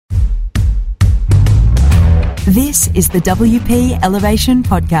This is the WP Elevation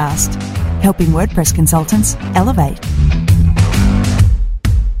Podcast, helping WordPress consultants elevate.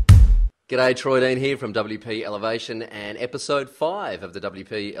 G'day, Troy Dean here from WP Elevation and episode 5 of the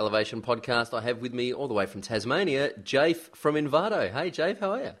WP Elevation Podcast. I have with me all the way from Tasmania, Jafe from Envato. Hey, Jafe,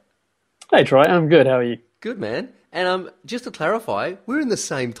 how are you? Hey, Troy, I'm good. How are you? Good, man. And just to clarify, we're in the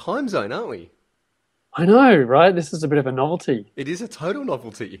same time zone, aren't we? I know, right? This is a bit of a novelty. It is a total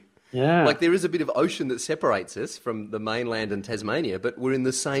novelty. Yeah. Like there is a bit of ocean that separates us from the mainland and Tasmania, but we're in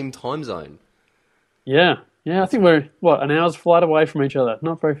the same time zone. Yeah. I think we're, an hour's flight away from each other.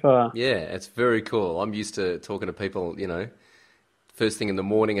 Not very far. Yeah, it's very cool. I'm used to talking to people, first thing in the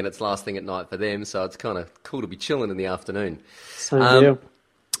morning and it's last thing at night for them, so it's kind of cool to be chilling in the afternoon. Same deal.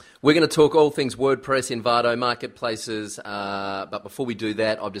 We're going to talk all things WordPress, Envato, marketplaces, but before we do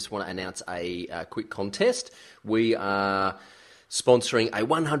that, I just want to announce a quick contest. We are sponsoring a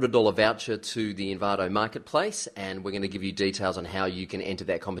 $100 voucher to the Envato marketplace, and we're going to give you details on how you can enter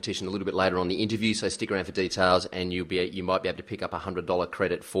that competition a little bit later on the interview, so stick around for details and you might be able to pick up a $100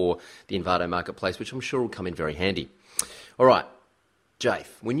 credit for the Envato marketplace, which I'm sure will come in very handy. All right, Jafe,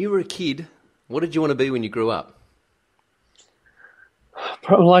 when you were a kid, what did you want to be when you grew up?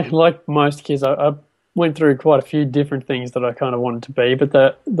 Like most kids, I went through quite a few different things that I kind of wanted to be, but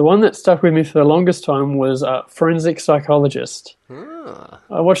the one that stuck with me for the longest time was a forensic psychologist.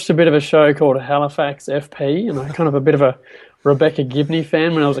 I watched a bit of a show called Halifax FP, and I'm kind of a bit of a Rebecca Gibney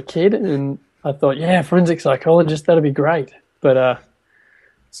fan when I was a kid, and I thought, forensic psychologist, that'd be great. But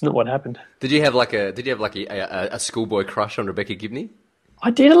it's not what happened. Did you have a schoolboy crush on Rebecca Gibney?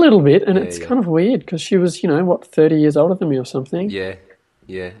 I did a little bit, and it's kind of weird because she was, 30 years older than me or something. Yeah.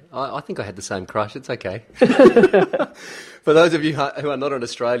 I think I had the same crush. It's okay. For those of you who are not in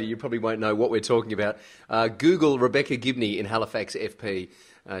Australia, you probably won't know what we're talking about. Google Rebecca Gibney in Halifax FP.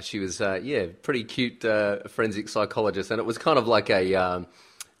 She was, pretty cute forensic psychologist, and it was kind of like a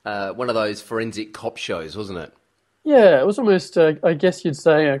one of those forensic cop shows, wasn't it? Yeah, it was almost, I guess you'd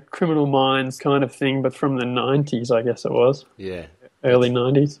say, a Criminal Minds kind of thing, but from the 90s, I guess it was. Yeah. Early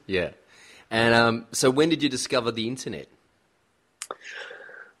 90s. Yeah. And so when did you discover the internet?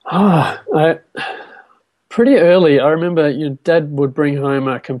 Pretty early. I remember Dad would bring home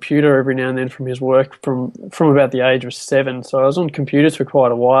a computer every now and then from his work from about the age of 7. So I was on computers for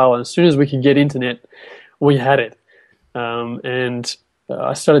quite a while, and as soon as we could get internet, we had it. And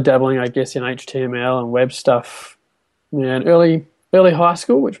I started dabbling, I guess, in HTML and web stuff in early high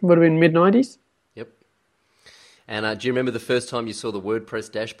school, which would have been mid-90s. Yep. And do you remember the first time you saw the WordPress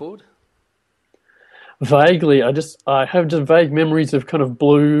dashboard? Vaguely. I have just vague memories of kind of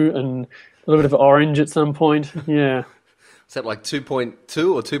blue and a little bit of orange at some point. Yeah. Is that like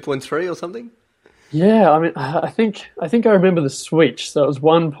 2.2 or 2.3 or something? Yeah, I mean, I think I remember the switch. So it was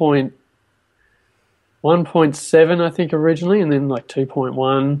 1.7, I think, originally, and then like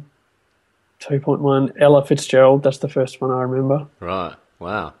 2.1, Ella Fitzgerald. That's the first one I remember. Right.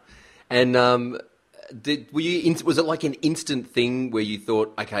 Wow. And was it like an instant thing where you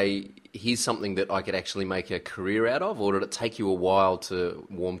thought, okay, here's something that I could actually make a career out of, or did it take you a while to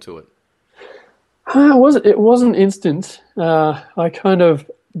warm to it? It wasn't instant. I kind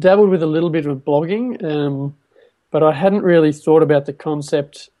of dabbled with a little bit of blogging, but I hadn't really thought about the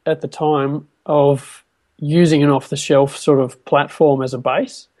concept at the time of using an off-the-shelf sort of platform as a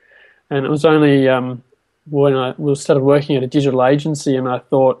base. And it was only when I started working at a digital agency and I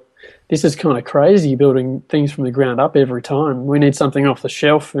thought, this is kind of crazy building things from the ground up every time. We need something off the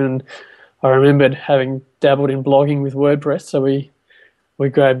shelf. And I remembered having dabbled in blogging with WordPress, so we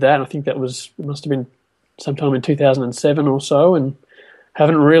grabbed that. I think it must have been sometime in 2007 or so, and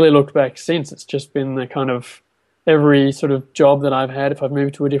haven't really looked back since. It's just been the kind of every sort of job that I've had, if I've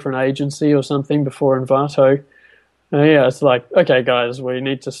moved to a different agency or something before Envato, it's like, okay, guys, we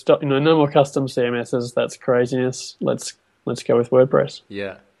need to stop. No more custom CMSs. That's craziness. Let's go with WordPress.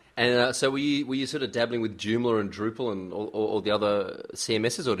 Yeah. And so were you sort of dabbling with Joomla and Drupal and all the other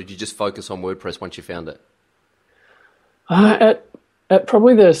CMSs, or did you just focus on WordPress once you found it? At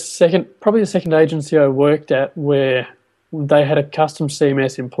probably the second agency I worked at, where they had a custom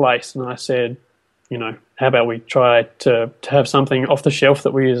CMS in place, and I said, how about we try to have something off the shelf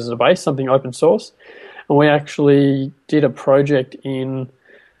that we use as a base, something open source. And we actually did a project in,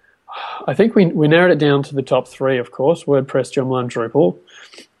 I think we narrowed it down to the top 3, of course, WordPress, Joomla, and Drupal.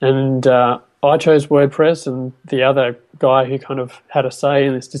 And I chose WordPress, and the other guy who kind of had a say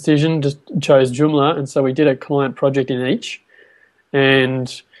in this decision just chose Joomla. And so we did a client project in each,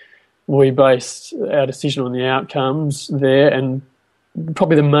 and we based our decision on the outcomes there. And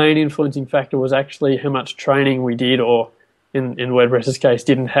probably the main influencing factor was actually how much training we did, or in WordPress's case,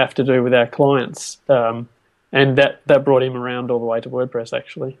 didn't have to do with our clients and that brought him around all the way to WordPress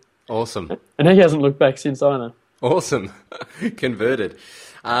actually. Awesome. And he hasn't looked back since either. Awesome. Converted.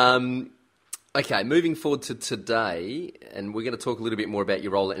 Okay, moving forward to today, and we're going to talk a little bit more about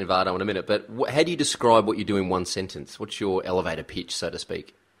your role at Envato in a minute, but how do you describe what you do in one sentence? What's your elevator pitch, so to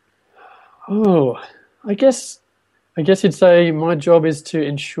speak? Oh, I guess you'd say my job is to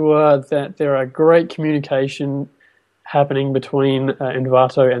ensure that there are great communication happening between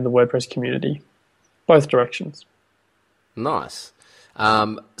Envato and the WordPress community, both directions. Nice.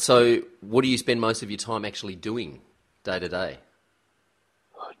 So what do you spend most of your time actually doing day to day?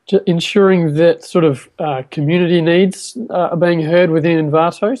 Ensuring that sort of community needs are being heard within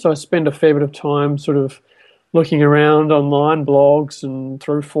Envato. So I spend a fair bit of time sort of looking around online, blogs and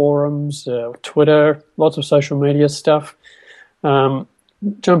through forums, Twitter, lots of social media stuff,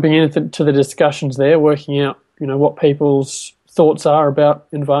 jumping into the discussions there, working out, what people's thoughts are about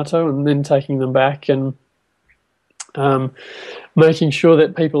Envato and then taking them back and making sure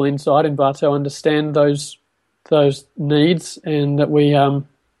that people inside Envato understand those needs and that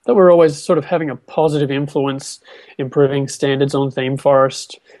we're always sort of having a positive influence, improving standards on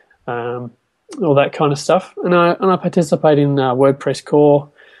ThemeForest, all that kind of stuff. And I participate in WordPress core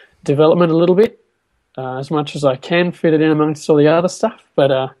development a little bit, as much as I can fit it in amongst all the other stuff.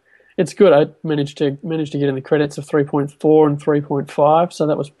 But it's good. I managed to get in the credits of 3.4 and 3.5, so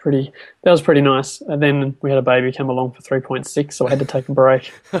that was pretty nice. And then we had a baby come along for 3.6, so I had to take a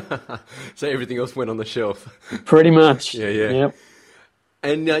break. So everything else went on the shelf. Pretty much. Yeah. Yep.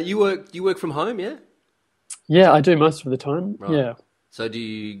 And you work from home, yeah? Yeah, I do most of the time. Right. Yeah. So do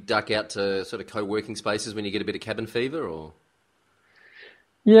you duck out to sort of co-working spaces when you get a bit of cabin fever, or?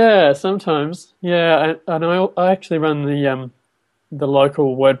 Yeah, sometimes. Yeah, and I actually run the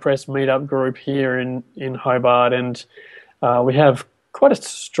local WordPress meetup group here in Hobart, and we have quite a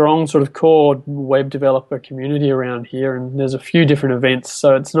strong sort of core web developer community around here, and there's a few different events,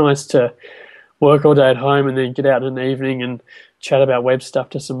 so it's nice to work all day at home and then get out in an evening and chat about web stuff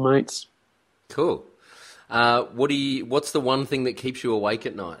to some mates. Cool. What's the one thing that keeps you awake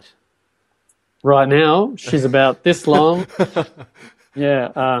at night? Right now, she's about this long.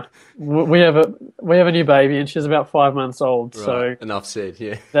 Yeah, we have a new baby, and she's about 5 months old. Right. So Enough said.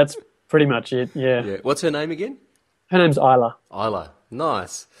 Yeah. that's pretty much it. Yeah. Yeah. What's her name again? Her name's Isla. Isla.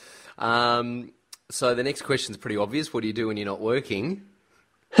 Nice. So the next question's pretty obvious. What do you do when you're not working?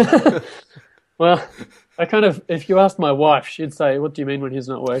 Well, if you asked my wife, she'd say, "What do you mean when he's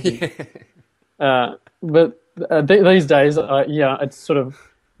not working?" Yeah. But these days, it's sort of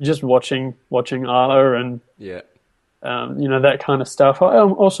just watching Isla and Yeah. that kind of stuff.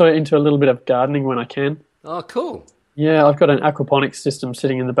 I'm also into a little bit of gardening when I can. Oh, cool. Yeah, I've got an aquaponics system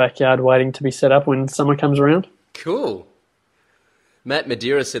sitting in the backyard waiting to be set up when summer comes around. Cool. Matt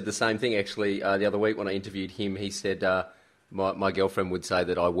Madeira said the same thing actually the other week when I interviewed him. He said my girlfriend would say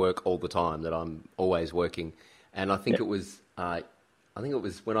that I work all the time, that I'm always working, and I think it was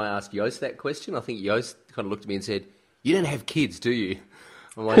when I asked Yost that question. I think Yost kind of looked at me and said, "You don't have kids, do you?"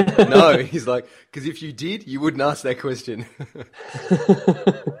 I'm like, "No." He's like, "Because if you did, you wouldn't ask that question."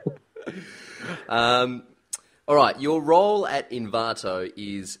 All right, your role at Envato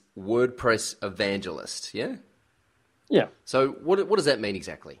is WordPress evangelist, yeah? Yeah. So what does that mean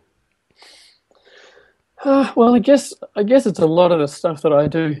exactly? Well, I guess it's a lot of the stuff that I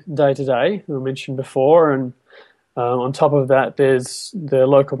do day to day, I mentioned before, and on top of that, there's the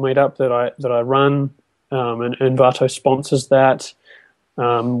local meetup that I run, and Envato sponsors that.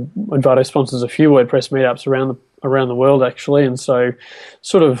 Envato sponsors a few WordPress meetups around the world actually, and so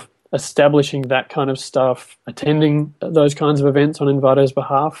sort of establishing that kind of stuff, attending those kinds of events on Envato's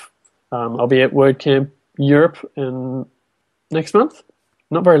behalf. I'll be at WordCamp Europe next month.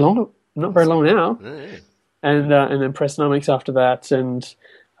 Not very long now. Yeah. And then Pressnomics after that, and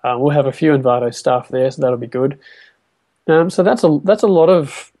we'll have a few Envato staff there, so that'll be good. So that's a lot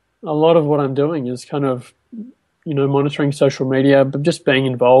of what I'm doing is kind of monitoring social media, but just being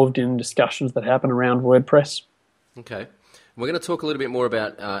involved in discussions that happen around WordPress. Okay, we're going to talk a little bit more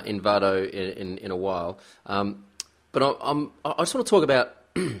about Envato in a while, but I just want to talk about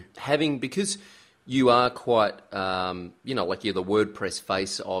because you are quite, like you're the WordPress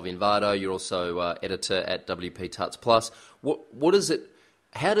face of Envato. You're also editor at WP Tuts Plus. What is it?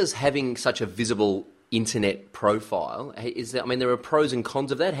 How does having such a visible internet profile there are pros and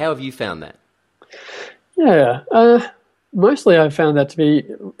cons of that? How have you found that? Yeah, mostly I've found that to be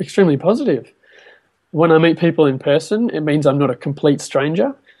extremely positive. When I meet people in person, it means I'm not a complete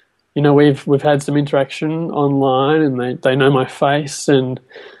stranger. We've had some interaction online, and they know my face, and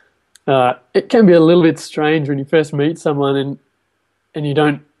it can be a little bit strange when you first meet someone and you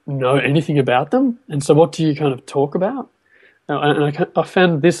don't know anything about them. And so what do you kind of talk about? And I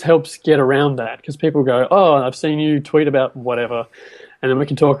found this helps get around that, because people go, oh, I've seen you tweet about whatever. And then we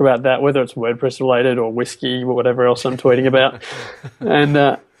can talk about that, whether it's WordPress related or whiskey or whatever else I'm tweeting about. And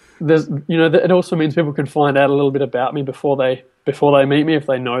it also means people can find out a little bit about me before they meet me, if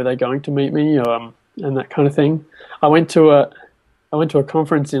they know they're going to meet me, and that kind of thing. I went to a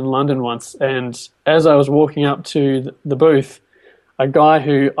conference in London once, and as I was walking up to the booth, a guy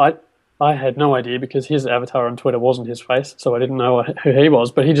who I had no idea, because his avatar on Twitter wasn't his face, so I didn't know who he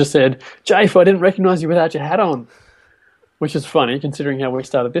was, but he just said, Jafe, I didn't recognize you without your hat on, which is funny considering how we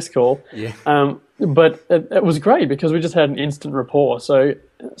started this call. Yeah. But it was great because we just had an instant rapport. So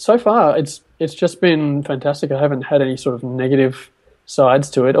far, it's just been fantastic. I haven't had any sort of negative sides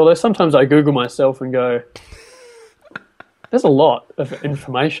to it, although sometimes I Google myself and go, there's a lot of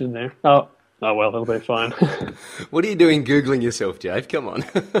information there. Oh well, that'll be fine. What are you doing Googling yourself, Jafe? Come on.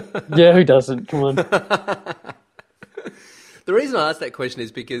 Yeah, who doesn't? Come on. The reason I asked that question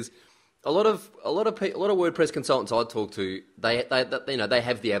is because a lot of WordPress consultants I talk to, they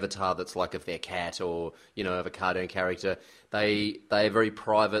have the avatar that's like of their cat or of a cartoon character. They're very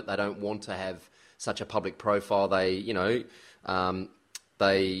private. They don't want to have such a public profile. They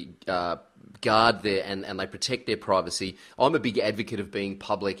guard their and they protect their privacy. I'm a big advocate of being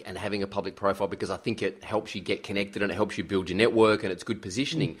public and having a public profile because I think it helps you get connected and it helps you build your network and it's good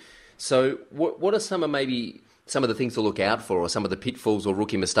positioning. So what are some of the things to look out for, or some of the pitfalls or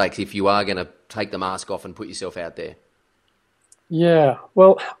rookie mistakes if you are going to take the mask off and put yourself out there? Yeah,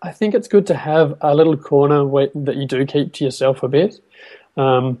 well, I think it's good to have a little corner that you do keep to yourself a bit.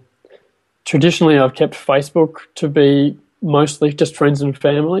 Traditionally, I've kept Facebook to be mostly just friends and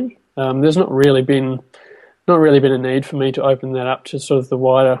family. There's not really been a need for me to open that up to sort of the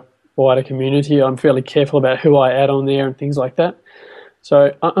wider community. I'm fairly careful about who I add on there and things like that.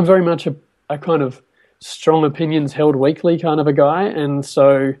 So I'm very much a kind of strong opinions held weekly kind of a guy, and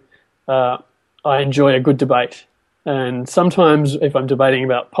so I enjoy a good debate. And sometimes if I'm debating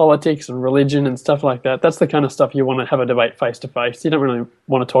about politics and religion and stuff like that, that's the kind of stuff you want to have a debate face-to-face. You don't really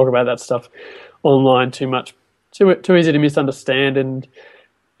want to talk about that stuff online too much. Too easy to misunderstand,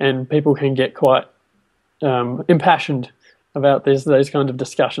 and people can get quite impassioned about those kinds of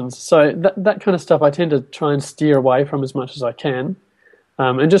discussions. So that kind of stuff I tend to try and steer away from as much as I can,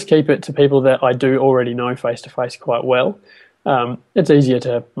 and just keep it to people that I do already know face-to-face quite well. It's easier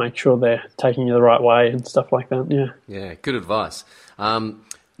to make sure they're taking you the right way and stuff like that, yeah. Yeah, good advice.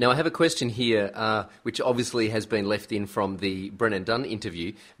 Now, I have a question here, which obviously has been left in from the Brennan Dunn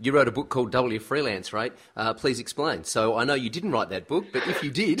interview. You wrote a book called Double Your Freelance Rate. Please explain. So I know you didn't write that book, but if you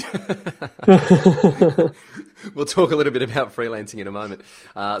did, we'll talk a little bit about freelancing in a moment.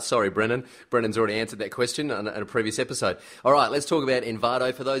 Sorry, Brennan. Brennan's already answered that question in a previous episode. All right, let's talk about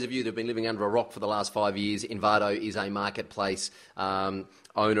Envato. For those of you that have been living under a rock for the last 5 years, Envato is a marketplace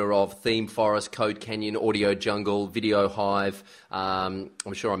owner of Theme Forest, Code Canyon, Audio Jungle, Video Hive. I'm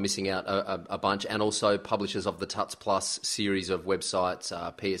sure I'm missing out a bunch, and also publishers of the Tuts Plus series of websites,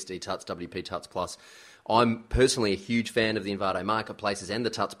 PSD Tuts, WP Tuts Plus. I'm personally a huge fan of the Envato marketplaces and the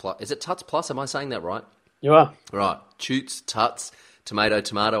Tuts Plus. Is it Tuts Plus? Am I saying that right? You are. Right. Toots, Tuts, tomato,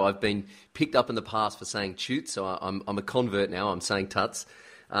 tomato. I've been picked up in the past for saying Toots, so I'm a convert now. I'm saying Tuts.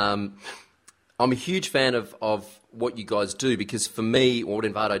 I'm a huge fan of what you guys do, because for me, or what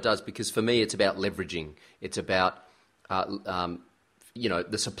Envato does, because for me it's about leveraging. It's about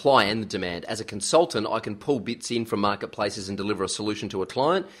the supply and the demand. As a consultant, I can pull bits in from marketplaces and deliver a solution to a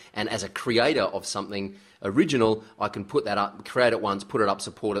client, and as a creator of something original, I can put that up, create it once, put it up,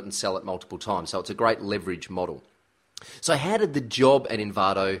 support it, and sell it multiple times. So it's a great leverage model. So how did the job at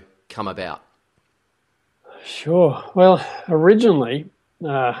Envato come about? Sure. Well, originally,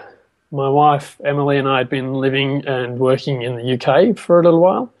 my wife, Emily, and I had been living and working in the UK for a little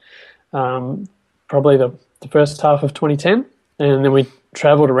while, probably the first half of 2010, and then we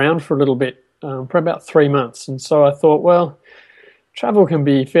travelled around for a little bit, for about 3 months. And so I thought, well, travel can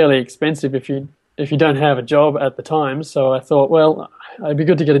be fairly expensive if you don't have a job at the time. So I thought, well, it'd be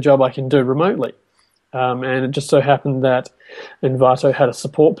good to get a job I can do remotely. And it just so happened that Envato had a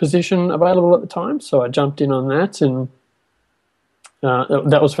support position available at the time, so I jumped in on that, and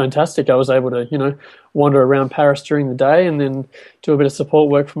that was fantastic. I was able to, wander around Paris during the day and then do a bit of support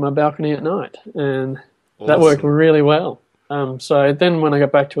work from my balcony at night. And awesome. That worked really well. So then when I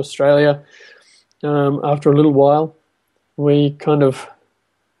got back to Australia, after a little while, we kind of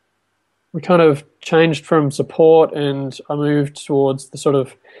changed from support, and I moved towards the sort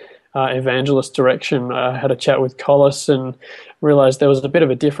of evangelist direction. I had a chat with Collis and realized there was a bit of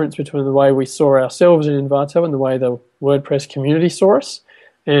a difference between the way we saw ourselves in Envato and the way the WordPress community saw us.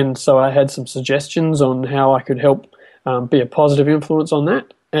 And so I had some suggestions on how I could help be a positive influence on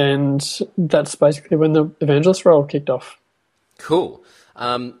that. And that's basically when the evangelist role kicked off. Cool.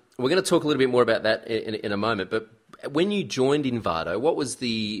 We're going to talk a little bit more about that in a moment. But when you joined Envato, what was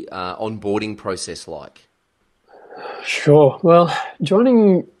the onboarding process like? Sure. Well,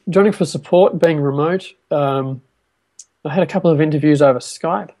 joining for support, being remote, I had a couple of interviews over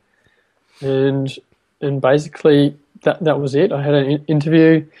Skype, and basically that was it. I had an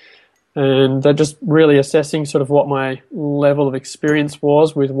interview, and they're just really assessing sort of what my level of experience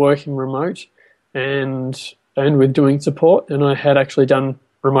was with working remote, and with doing support. And I had actually done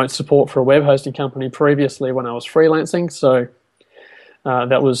remote support for a web hosting company previously when I was freelancing, so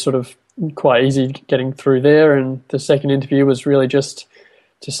that was sort of quite easy getting through there. And the second interview was really just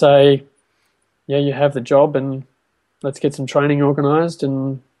to say, yeah, you have the job and let's get some training organised.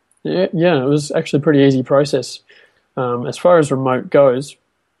 And yeah, it was actually a pretty easy process as far as remote goes.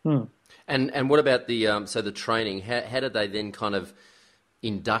 And what about the training? How did they then kind of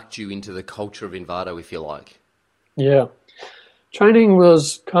induct you into the culture of Envato, if you like? Yeah, training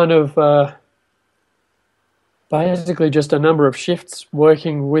was kind of basically just a number of shifts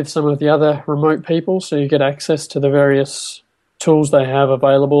working with some of the other remote people, so you get access to the various tools they have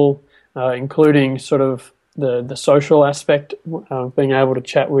available, including sort of the social aspect, being able to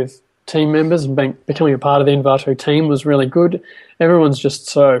chat with team members and becoming a part of the Envato team was really good. Everyone's just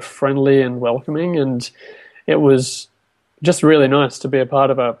so friendly and welcoming, and it was just really nice to be a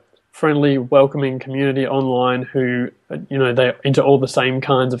part of a friendly, welcoming community online who, they're into all the same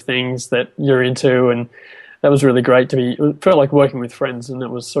kinds of things that you're into, and that was really great to be. It felt like working with friends, and it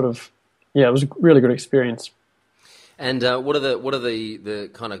was sort of, it was a really good experience. And what are the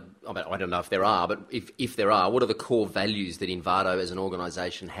kind of, I don't know if there are, but if there are, what are the core values that Envato as an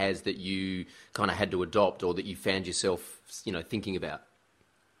organisation has that you kind of had to adopt or that you found yourself, thinking about?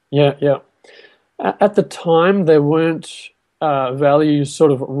 Yeah. At the time, there weren't values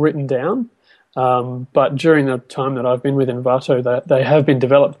sort of written down. But during the time that I've been with Envato, they have been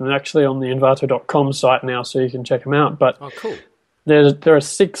developed and actually on the envato.com site now, so you can check them out. But cool. There are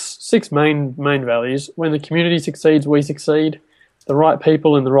six main values. When the community succeeds, we succeed. The right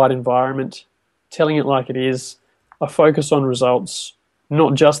people in the right environment, telling it like it is, a focus on results,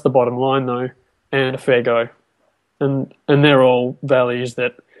 not just the bottom line though, and a fair go. And they're all values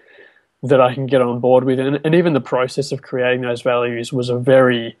that I can get on board with. And even the process of creating those values was a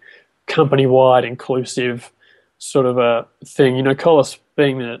very company-wide, inclusive sort of a thing. Collis,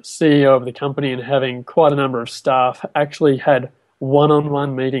 being the CEO of the company and having quite a number of staff, actually had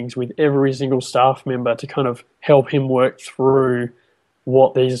one-on-one meetings with every single staff member to kind of help him work through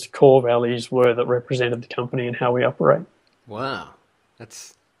what these core values were that represented the company and how we operate. Wow,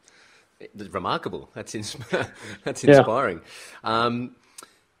 that's remarkable. That's inspiring. Yeah.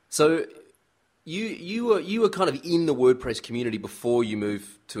 So you were kind of in the WordPress community before you moved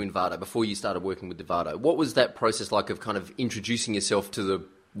to Envato, before you started working with Envato. What was that process like of kind of introducing yourself to the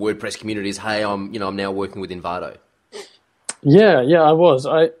WordPress community as, hey, I'm now working with Envato? Yeah, I was.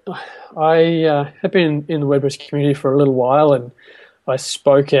 I have been in the WordPress community for a little while, and I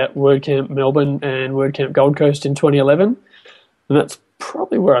spoke at WordCamp Melbourne and WordCamp Gold Coast in 2011, and that's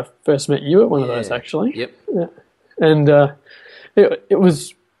probably where I first met you at one of those, actually. Yep. Yeah. And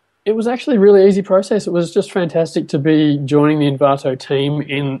it was actually a really easy process. It was just fantastic to be joining the Envato team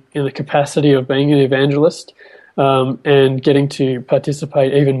in the capacity of being an evangelist, and getting to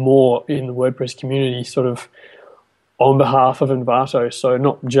participate even more in the WordPress community, sort of on behalf of Envato. So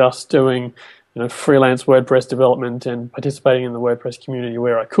not just doing freelance WordPress development and participating in the WordPress community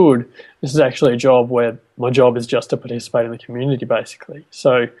where I could. This is actually a job where my job is just to participate in the community, basically.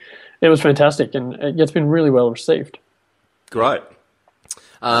 So it was fantastic, and it's been really well received. Great.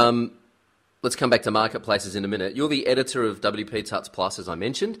 Let's come back to marketplaces in a minute. You're the editor of WP Tuts Plus, as I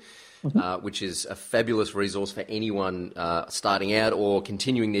mentioned, which is a fabulous resource for anyone starting out or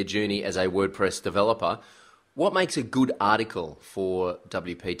continuing their journey as a WordPress developer. What makes a good article for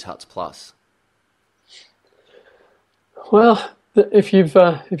WP Tuts Plus? Well, if you've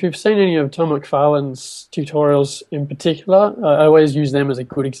seen any of Tom McFarlane's tutorials in particular, I always use them as a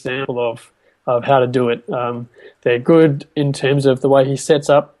good example of how to do it. They're good in terms of the way he sets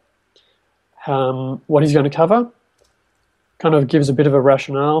up what he's going to cover, kind of gives a bit of a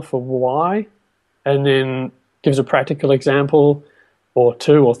rationale for why, and then gives a practical example or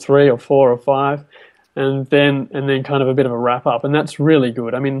two or three or four or five, and then kind of a bit of a wrap up, and that's really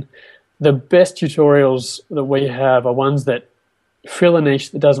good. I mean, the best tutorials that we have are ones that fill a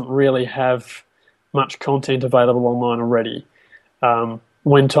niche that doesn't really have much content available online already.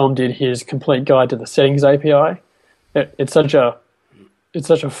 When Tom did his complete guide to the settings API, it's such a it's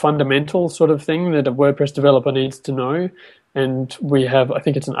such a fundamental sort of thing that a WordPress developer needs to know. And we have, I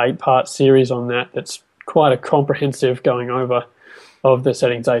think it's an 8-part series on that. That's quite a comprehensive going over of the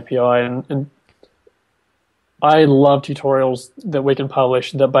settings API. And I love tutorials that we can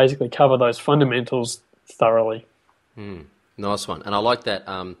publish that basically cover those fundamentals thoroughly. Nice one. And I like that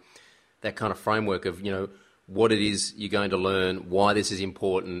that kind of framework of, what it is you're going to learn, why this is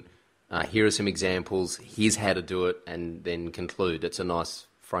important. Here are some examples. Here's how to do it, and then conclude. It's a nice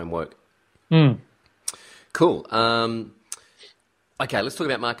framework. Cool. Okay, let's talk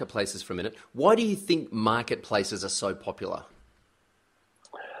about marketplaces for a minute. Why do you think marketplaces are so popular?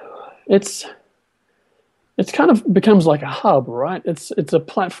 It's kind of becomes like a hub, right? It's a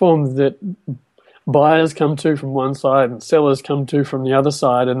platform that buyers come to from one side and sellers come to from the other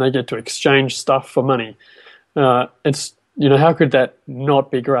side, and they get to exchange stuff for money. It's how could that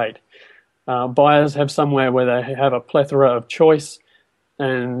not be great? Buyers have somewhere where they have a plethora of choice,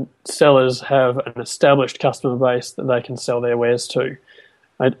 and sellers have an established customer base that they can sell their wares to.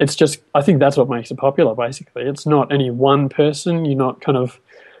 It's just, I think that's what makes it popular, basically. It's not any one person. You're not kind of,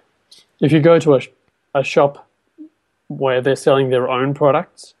 if you go to a shop where they're selling their own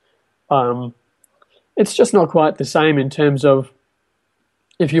products, it's just not quite the same in terms of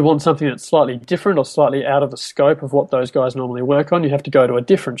if you want something that's slightly different or slightly out of the scope of what those guys normally work on, you have to go to a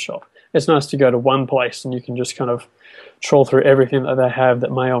different shop. It's nice to go to one place and you can just kind of troll through everything that they have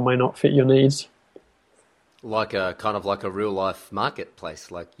that may or may not fit your needs. Like a real life marketplace,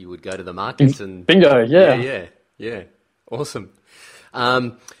 like you would go to the markets and bingo, yeah. Yeah. Awesome.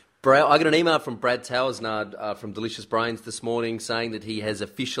 Brad, I got an email from Brad Towersnard from Delicious Brains this morning saying that he has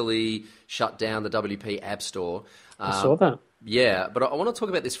officially shut down the WP App Store. I saw that. Yeah, but I want to talk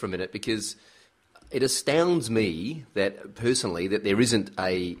about this for a minute because it astounds me that personally that there isn't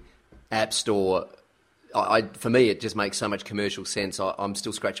a app store. For me, it just makes so much commercial sense. I'm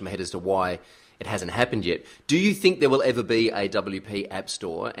still scratching my head as to why it hasn't happened yet. Do you think there will ever be a WP App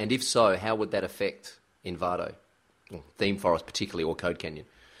Store? And if so, how would that affect Envato, or ThemeForest particularly, or Code Canyon?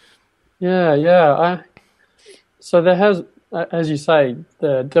 Yeah. So there has, as you say,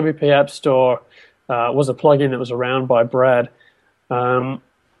 the WP App Store was a plugin that was around by Brad. And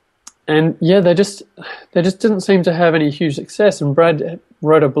yeah, they just didn't seem to have any huge success. And Brad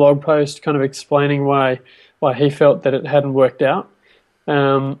wrote a blog post kind of explaining why he felt that it hadn't worked out.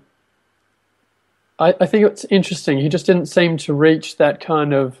 I think it's interesting. He just didn't seem to reach that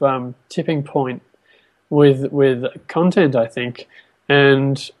kind of tipping point with content, I think.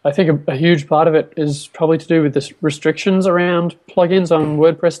 And I think a huge part of it is probably to do with the restrictions around plugins on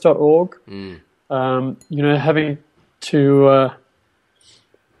WordPress.org.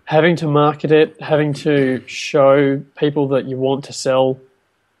 Having to market it, having to show people that you want to sell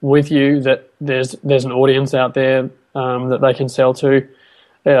with you, that there's an audience out there that they can sell to,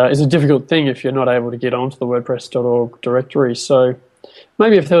 is a difficult thing if you're not able to get onto the WordPress.org directory. So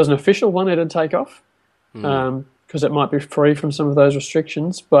maybe if there was an official one, it'd take off because it might be free from some of those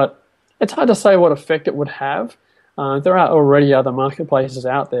restrictions. But it's hard to say what effect it would have. There are already other marketplaces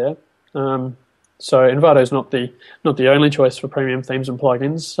out there. So Envato is not the only choice for premium themes and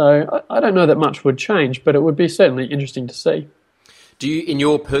plugins. So I don't know that much would change, but it would be certainly interesting to see. Do you, in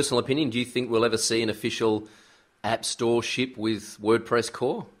your personal opinion, do you think we'll ever see an official app store ship with WordPress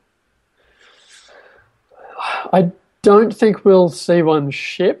core? I don't think we'll see one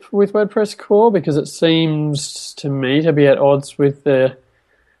ship with WordPress core because it seems to me to be at odds with the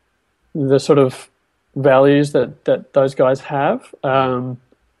sort of values that those guys have. And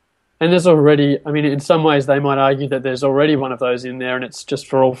there's already, I mean, in some ways they might argue that there's already one of those in there and it's just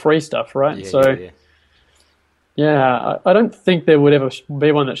for all free stuff, right? Yeah, I don't think there would ever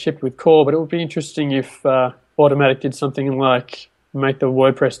be one that shipped with core, but it would be interesting if Automattic did something like make the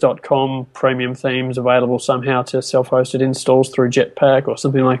WordPress.com premium themes available somehow to self-hosted installs through Jetpack or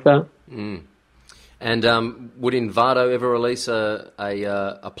something like that. And would Envato ever release a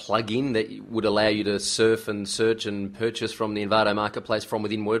plugin that would allow you to surf and search and purchase from the Envato marketplace from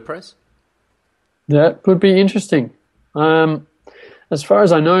within WordPress? That would be interesting. As far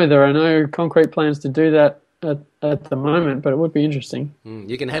as I know, there are no concrete plans to do that at the moment, but it would be interesting.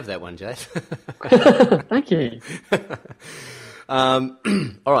 You can have that one, Jay. Thank you. All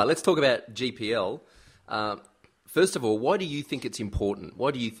right, let's talk about GPL. First of all, why do you think it's important?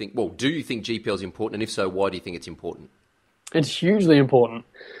 Do you think GPL is important? And if so, why do you think it's important? It's hugely important.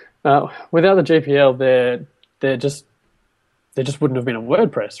 Without the GPL, there just wouldn't have been a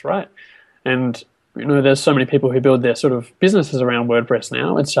WordPress, right? And there's so many people who build their sort of businesses around WordPress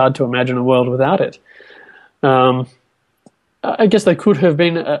now. It's hard to imagine a world without it. I guess there could have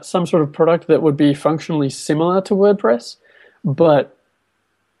been some sort of product that would be functionally similar to WordPress, but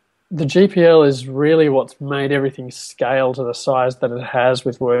the GPL is really what's made everything scale to the size that it has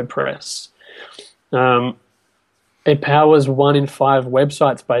with WordPress. It powers 1 in 5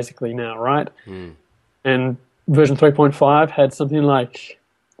 websites basically now, right? And version 3.5 had something like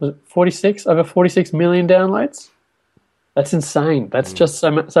over 46 million downloads. That's insane. That's just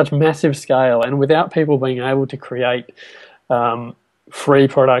such massive scale. And without people being able to create free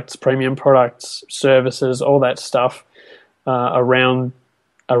products, premium products, services, all that stuff around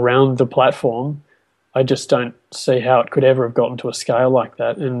the platform, I just don't see how it could ever have gotten to a scale like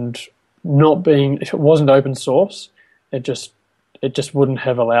that. And if it wasn't open source, it just wouldn't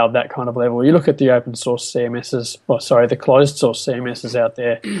have allowed that kind of level. You look at the open source CMSs, the closed source CMSs out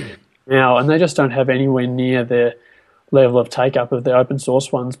there now, and they just don't have anywhere near the level of take up of the open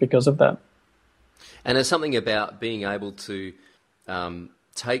source ones because of that. And there's something about being able to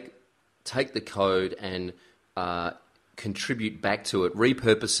take the code and contribute back to it,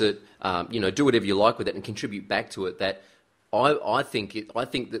 repurpose it, do whatever you like with it, and contribute back to it. That I think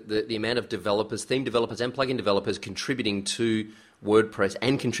that the amount of developers, theme developers, and plugin developers contributing to WordPress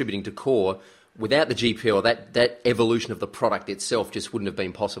and contributing to Core, without the GPL, that evolution of the product itself just wouldn't have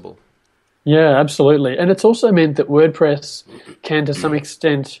been possible. Yeah, absolutely. And it's also meant that WordPress can, to some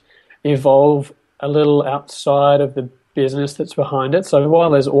extent, evolve a little outside of the business that's behind it. So while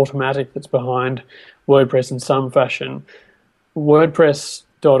there's Automattic that's behind WordPress in some fashion,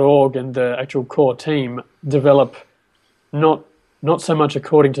 WordPress.org and the actual core team develop not so much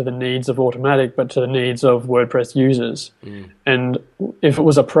according to the needs of Automattic, but to the needs of WordPress users. And if it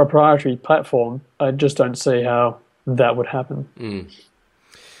was a proprietary platform, I just don't see how that would happen.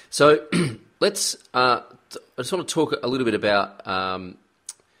 So I just want to talk a little bit about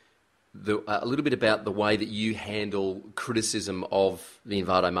the way that you handle criticism of the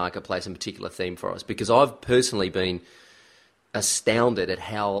Envato marketplace, in particular Theme Forest, because I've personally been astounded at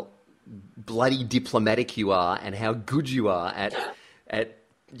how bloody diplomatic you are and how good you are at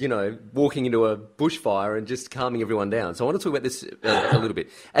walking into a bushfire and just calming everyone down. So I want to talk about this a little bit.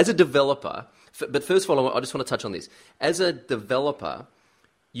 As a developer, but first of all, I just want to touch on this. As a developer,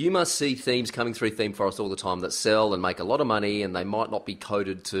 you must see themes coming through Theme Forest all the time that sell and make a lot of money, and they might not be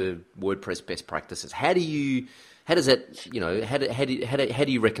coded to WordPress best practices. How do you reconcile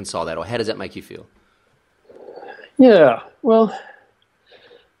that, or how does that make you feel? Yeah, well,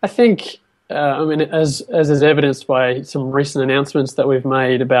 I think, as is evidenced by some recent announcements that we've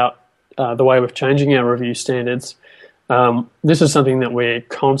made about the way we're changing our review standards, this is something that we're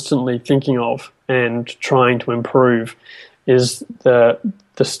constantly thinking of and trying to improve, is the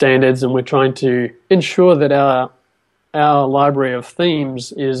standards, and we're trying to ensure that our library of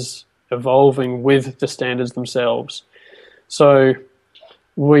themes is evolving with the standards themselves. So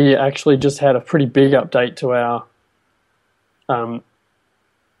we actually just had a pretty big update to our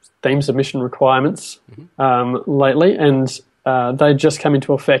theme submission requirements lately, and they just come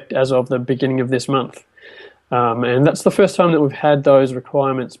into effect as of the beginning of this month. And that's the first time that we've had those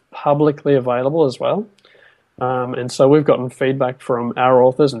requirements publicly available as well. And so we've gotten feedback from our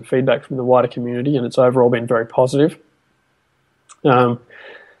authors and feedback from the wider community, and it's overall been very positive. Also,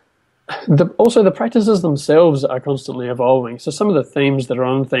 the practices themselves are constantly evolving. So some of the themes that are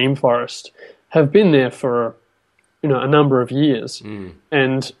on Theme Forest have been there for a number of years.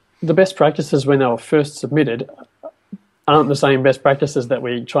 And the best practices when they were first submitted aren't the same best practices that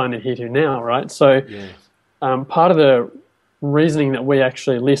we try and adhere to now, right? So part of the reasoning that we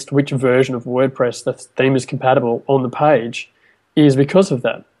actually list which version of WordPress the theme is compatible on the page is because of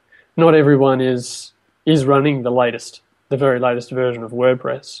that. Not everyone is running the very latest version of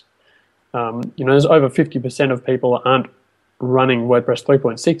WordPress. There's over 50% of people aren't running WordPress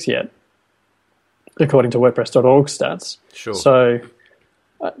 3.6 yet, according to WordPress.org stats. Sure. So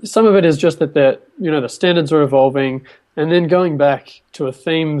some of it is just that the standards are evolving, and then going back to a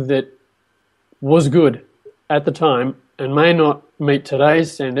theme that was good at the time and may not meet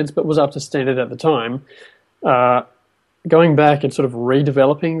today's standards, but was up to standard at the time, going back and sort of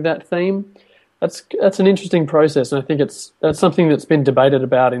redeveloping that theme, that's an interesting process, and I think that's something that's been debated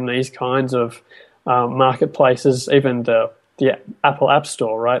about in these kinds of marketplaces, even the Apple App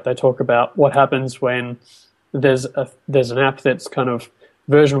Store, right? They talk about what happens when there's an app that's kind of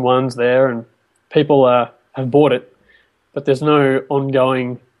version 1's there and people have bought it, but there's no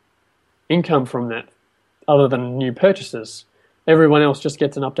ongoing income from that other than new purchases. Everyone else just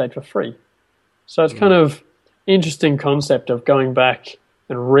gets an update for free. So it's kind of interesting concept of going back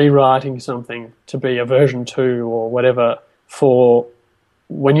and rewriting something to be a version 2 or whatever for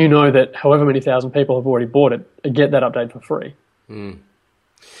when you know that however many thousand people have already bought it, get that update for free.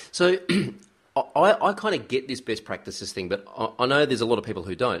 So I kind of get this best practices thing, but I know there's a lot of people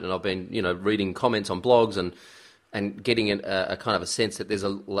who don't, and I've been reading comments on blogs and getting a kind of a sense that there's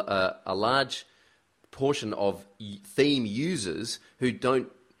a large portion of theme users who don't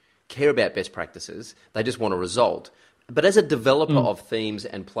care about best practices. They just want a result. But as a developer of themes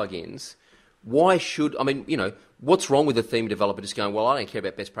and plugins, what's wrong with a theme developer just going, well, I don't care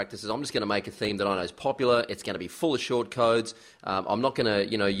about best practices. I'm just going to make a theme that I know is popular. It's going to be full of shortcodes. I'm not going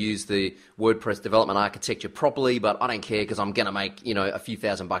to, use the WordPress development architecture properly, but I don't care because I'm going to make, a few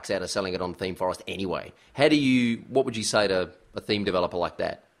 $1,000 out of selling it on ThemeForest anyway. What would you say to a theme developer like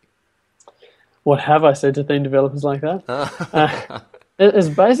that? What have I said to theme developers like that? It's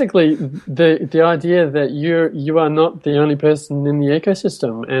basically the idea that you are not the only person in the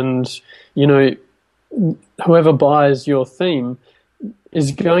ecosystem, and whoever buys your theme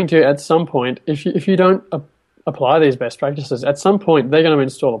is going to, at some point, if you don't apply these best practices, at some point they're going to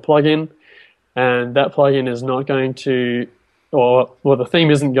install a plugin, and that plugin is not going to, or the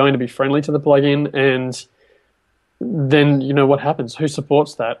theme isn't going to be friendly to the plugin, and then what happens? Who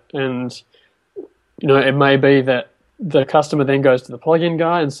supports that? And it may be that the customer then goes to the plugin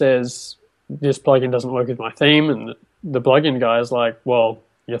guy and says, this plugin doesn't work with my theme, and the plugin guy is like, well,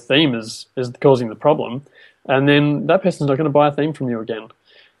 your theme is causing the problem, and then that person's not going to buy a theme from you again.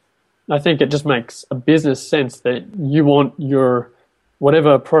 I think it just makes a business sense that you want your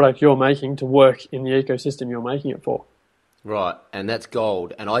whatever product you're making to work in the ecosystem you're making it for. Right, and that's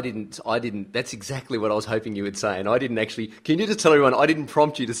gold. And I didn't, that's exactly what I was hoping you would say. And I didn't actually, can you just tell everyone, I didn't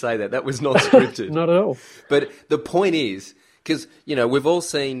prompt you to say that. That was not scripted. Not at all. But the point is, because, we've all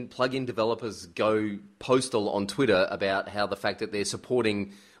seen plugin developers go postal on Twitter about how the fact that they're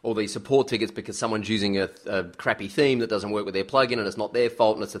supporting all these support tickets because someone's using a crappy theme that doesn't work with their plugin and it's not their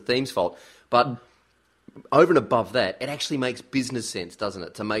fault and it's the theme's fault. But over and above that, it actually makes business sense, doesn't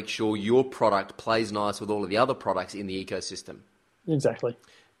it, to make sure your product plays nice with all of the other products in the ecosystem. Exactly.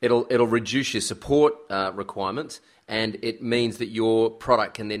 It'll reduce your support requirements, and it means that your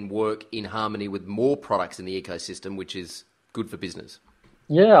product can then work in harmony with more products in the ecosystem, which is good for business.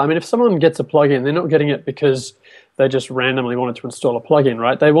 Yeah, I mean, if someone gets a plugin, they're not getting it because they just randomly wanted to install a plugin,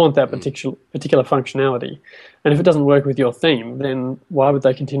 right? They want that particular functionality. And if it doesn't work with your theme, then why would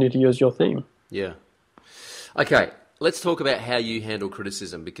they continue to use your theme? Yeah. Okay, let's talk about how you handle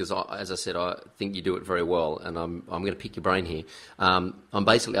criticism, because, as I said, I think you do it very well, and I'm going to pick your brain here. I'm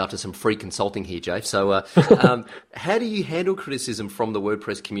basically after some free consulting here, Jay. So how do you handle criticism from the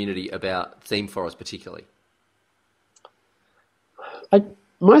WordPress community about ThemeForest particularly?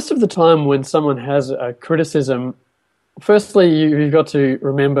 Most of the time when someone has a criticism, firstly, you've got to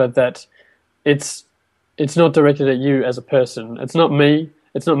remember that it's not directed at you as a person. It's not me.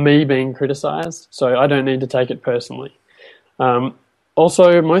 It's not me being criticized, so I don't need to take it personally.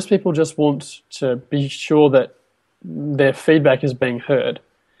 Also, most people just want to be sure that their feedback is being heard.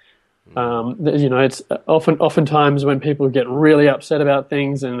 It's oftentimes when people get really upset about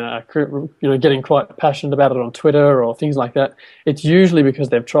things and getting quite passionate about it on Twitter or things like that, it's usually because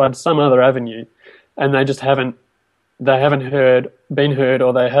they've tried some other avenue and they just haven't been heard,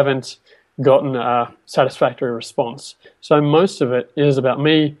 or they haven't gotten a satisfactory response. So most of it is about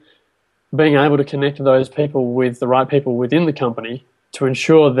me being able to connect those people with the right people within the company to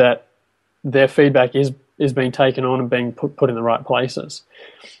ensure that their feedback is being taken on and being put in the right places.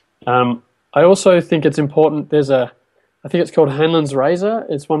 I also think it's important, I think it's called Hanlon's Razor.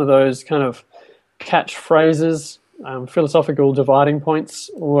 It's one of those kind of catchphrases, philosophical dividing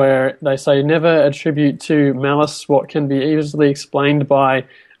points, where they say never attribute to malice what can be easily explained by,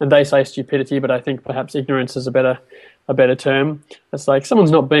 and they say stupidity, but I think perhaps ignorance is a better term. It's like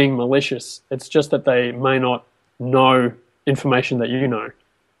someone's not being malicious. It's just that they may not know information that you know.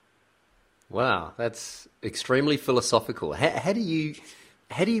 Wow, that's extremely philosophical. How do you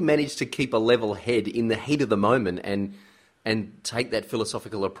manage to keep a level head in the heat of the moment and take that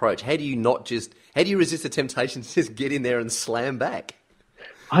philosophical approach? How do you resist the temptation to just get in there and slam back?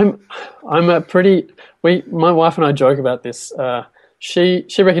 My wife and I joke about this. She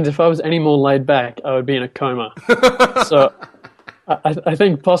reckons if I was any more laid back, I would be in a coma. So I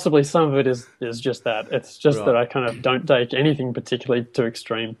think possibly some of it is just that. It's just right. That I kind of don't take anything particularly too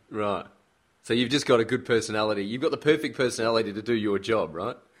extreme. Right. So you've just got a good personality. You've got the perfect personality to do your job,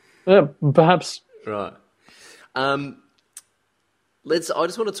 right? Yeah, perhaps. Right. I just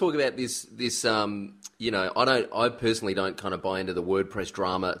want to talk about this. I personally don't kind of buy into the WordPress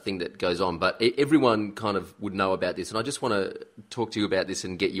drama thing that goes on, but everyone kind of would know about this, and I just want to talk to you about this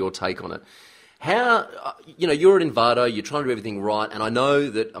and get your take on it. How, you're at Envato, you're trying to do everything right, and I know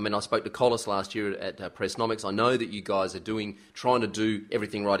that, I spoke to Collis last year at Pressnomics. I know that you guys are trying to do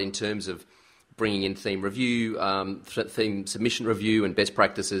everything right in terms of bringing in theme review, theme submission review, and best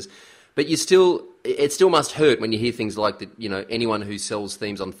practices. But it still must hurt when you hear things like that. You know, anyone who sells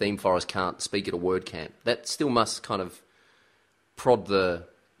themes on ThemeForest can't speak at a WordCamp. That still must kind of prod the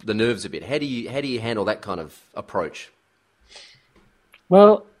nerves a bit. How do you handle that kind of approach?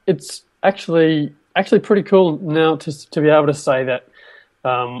 Well, it's actually pretty cool now to be able to say that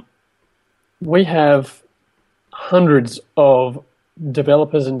we have hundreds of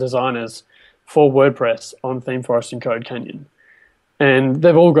developers and designers for WordPress on ThemeForest and CodeCanyon. And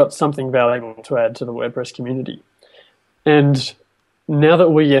they've all got something valuable to add to the WordPress community. And now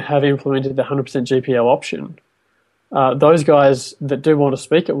that we have implemented the 100% GPL option, those guys that do want to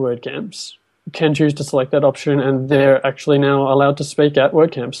speak at WordCamps can choose to select that option, and they're actually now allowed to speak at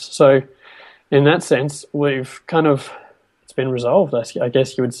WordCamps. So in that sense, it's been resolved, I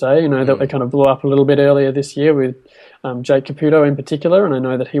guess you would say. You know, that they kind of blew up a little bit earlier this year with Jake Caputo in particular, and I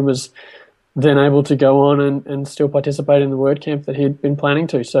know that he was then able to go on and still participate in the WordCamp that he'd been planning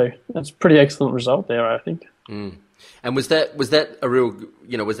to. So that's a pretty excellent result there, I think. Mm. And was that a real,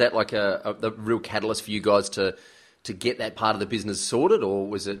 you know, was that like a real catalyst for you guys to get that part of the business sorted, or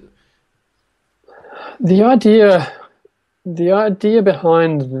was it? The idea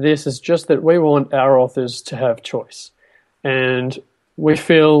behind this is just that we want our authors to have choice, and we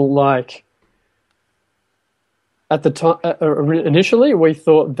feel like at the time, initially, we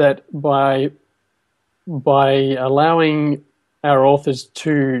thought that by allowing our authors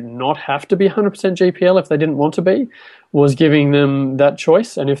to not have to be 100% GPL if they didn't want to be, was giving them that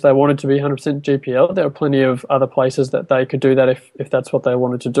choice. And if they wanted to be 100% GPL, there were plenty of other places that they could do that if that's what they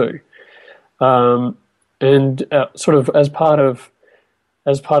wanted to do. And sort of as part of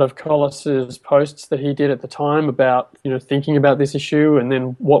Collis's posts that he did at the time about, you know, thinking about this issue and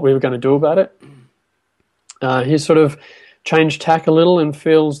then what we were going to do about it, he sort of changed tack a little and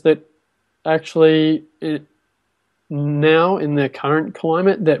feels that actually now in the current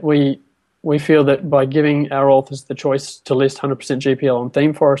climate that we feel that by giving our authors the choice to list 100% GPL on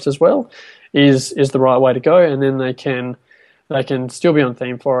ThemeForest as well is the right way to go, and then they can still be on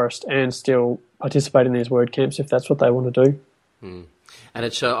ThemeForest and still participate in these WordCamps if that's what they want to do. Mm.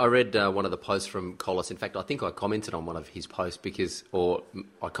 And I read one of the posts from Collis. In fact, I think I commented on one of his posts or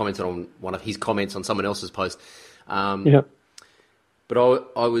I commented on one of his comments on someone else's post. Yeah.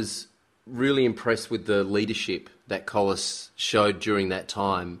 But I was really impressed with the leadership that Collis showed during that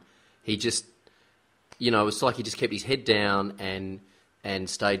time. He just, you know, it's like he just kept his head down and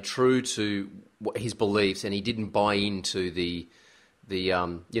stayed true to his beliefs, and he didn't buy into the you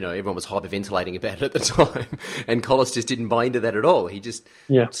know, everyone was hyperventilating about it at the time, and Collis just didn't buy into that at all. He just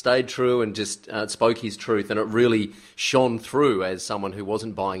stayed true and just spoke his truth, and it really shone through as someone who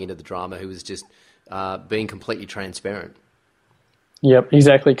wasn't buying into the drama, who was just being completely transparent. Yep,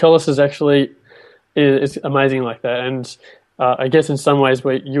 exactly. Collis is amazing like that, and I guess in some ways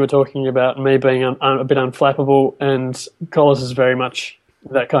you were talking about me being a bit unflappable, and Collis is very much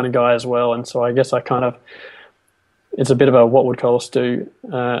that kind of guy as well, and so I guess it's a bit of a what would Collis do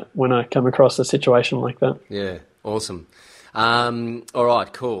when I come across a situation like that. Yeah, awesome. All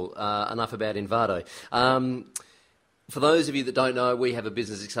right, cool. Enough about Envato. For those of you that don't know, we have a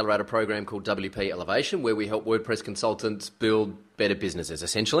business accelerator program called WP Elevation, where we help WordPress consultants build better businesses,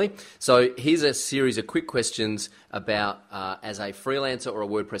 essentially. So here's a series of quick questions about, as a freelancer or a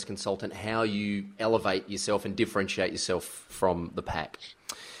WordPress consultant, how you elevate yourself and differentiate yourself from the pack.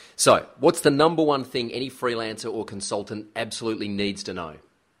 So, what's the number one thing any freelancer or consultant absolutely needs to know?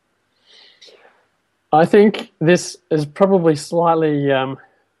 I think this is probably slightly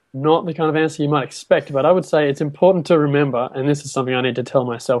not the kind of answer you might expect, but I would say it's important to remember, and this is something I need to tell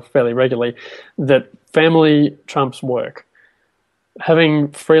myself fairly regularly, that family trumps work. Having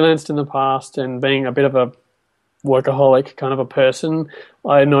freelanced in the past and being a bit of a workaholic kind of a person,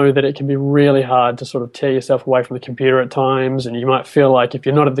 I know that it can be really hard to sort of tear yourself away from the computer at times, and you might feel like if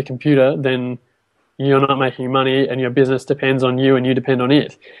you're not at the computer, then you're not making money and your business depends on you and you depend on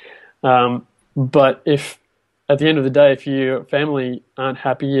it. But if at the end of the day, if your family aren't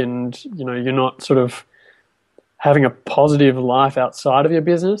happy and you know you're not sort of having a positive life outside of your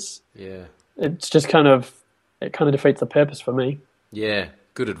business, it's just it defeats the purpose for me. Yeah,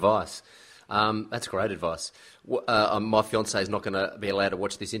 good advice. That's great advice. My fiance is not going to be allowed to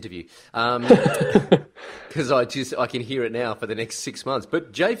watch this interview because I can hear it now for the next 6 months.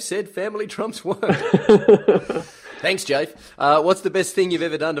 But Jafe said family trumps work. Thanks, Jafe. What's the best thing you've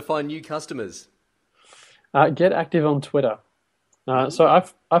ever done to find new customers? Get active on Twitter. So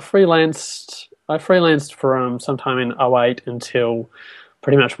I freelanced from sometime in 2008 until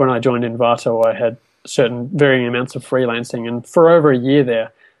pretty much when I joined Envato. I had certain varying amounts of freelancing, and for over a year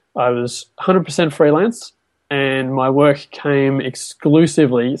there, I was 100% freelance, and my work came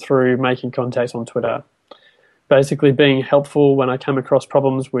exclusively through making contacts on Twitter. Basically being helpful when I came across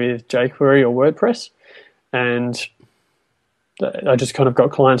problems with jQuery or WordPress, and I just kind of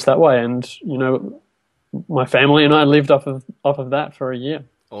got clients that way. And, my family and I lived off of that for a year.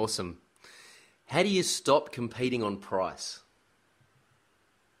 Awesome. How do you stop competing on price?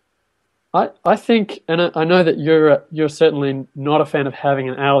 I think, and I know that you're certainly not a fan of having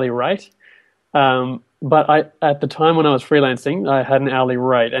an hourly rate, but at the time when I was freelancing, I had an hourly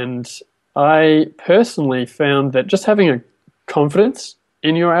rate, and I personally found that just having a confidence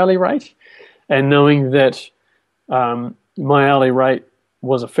in your hourly rate and knowing that my hourly rate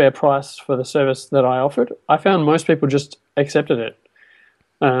was a fair price for the service that I offered, I found most people just accepted it.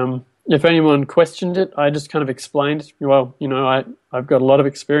 If anyone questioned it, I just kind of explained, well, I've got a lot of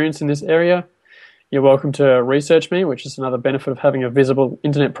experience in this area. You're welcome to research me, which is another benefit of having a visible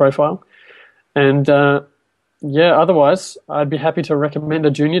internet profile. And otherwise, I'd be happy to recommend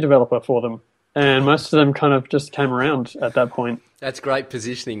a junior developer for them. And most of them kind of just came around at that point. That's great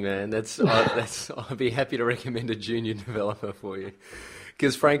positioning, man. I'd be happy to recommend a junior developer for you.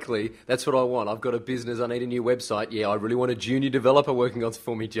 Because frankly, that's what I want. I've got a business, I need a new website. Yeah, I really want a junior developer working on it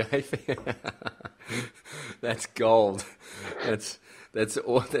for me, Jay. That's gold. That's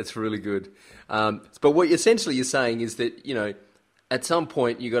really good. But what essentially you're saying is that, at some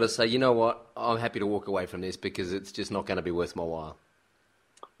point you got to say, you know what, I'm happy to walk away from this because it's just not going to be worth my while.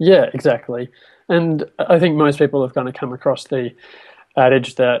 Yeah, exactly. And I think most people have kind of come across the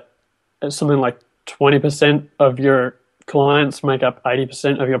adage that something like 20% of your clients make up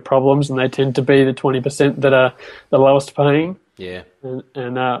 80% of your problems, and they tend to be the 20% that are the lowest paying. Yeah.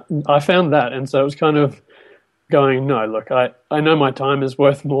 And I found that, and so it was kind of going, no, look, I know my time is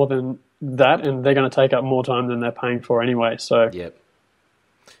worth more than that, and they're going to take up more time than they're paying for anyway. So yep.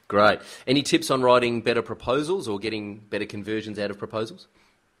 Great. Any tips on writing better proposals or getting better conversions out of proposals?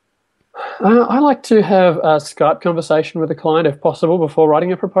 I like to have a Skype conversation with a client if possible before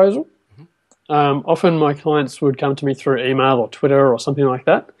writing a proposal. Often my clients would come to me through email or Twitter or something like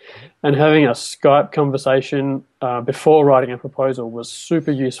that, and having a Skype conversation before writing a proposal was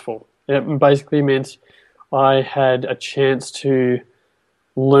super useful. It basically meant I had a chance to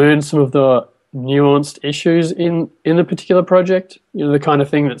learn some of the nuanced issues in a particular project, the kind of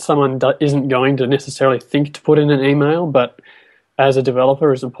thing that someone isn't going to necessarily think to put in an email, but as a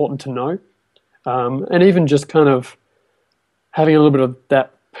developer is important to know. And even just kind of having a little bit of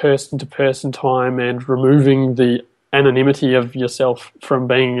that person-to-person time and removing the anonymity of yourself from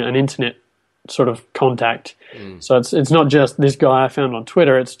being an internet sort of contact. So it's not just this guy I found on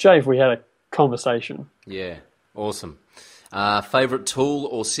Twitter, it's Jay, we had a conversation. Yeah, awesome. Favorite tool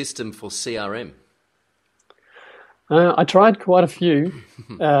or system for CRM? I tried quite a few,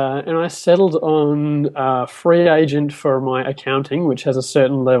 and I settled on Free Agent for my accounting, which has a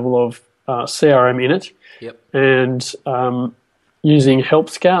certain level of CRM in it. Yep. And using Help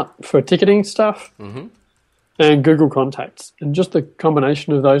Scout for ticketing stuff, and Google Contacts. And just the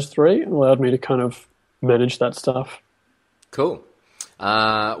combination of those three allowed me to kind of manage that stuff. Cool.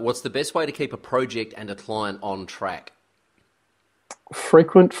 What's the best way to keep a project and a client on track?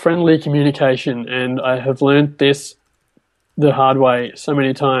 Frequent, friendly communication. And I have learned this the hard way so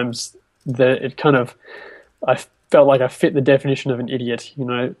many times that it kind of, I felt like I fit the definition of an idiot,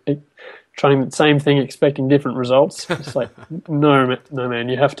 trying the same thing, expecting different results. It's like, no, man,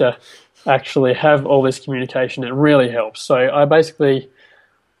 you have to actually have all this communication. It really helps. So I basically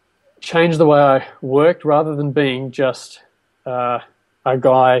changed the way I worked rather than being just a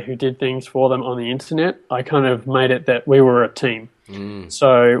guy who did things for them on the internet. I kind of made it that we were a team.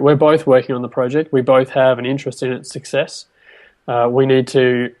 So we're both working on the project. We both have an interest in its success. I need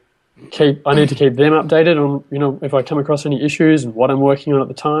to keep them updated on, if I come across any issues and what I'm working on at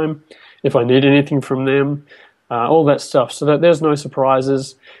the time, if I need anything from them, all that stuff, so that there's no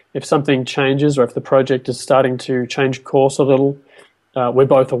surprises. If something changes or if the project is starting to change course a little, we're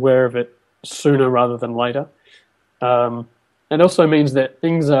both aware of it sooner rather than later. It also means that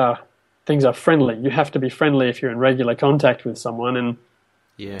things are friendly. You have to be friendly if you're in regular contact with someone, and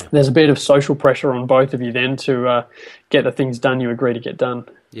there's a bit of social pressure on both of you then to get the things done you agree to get done.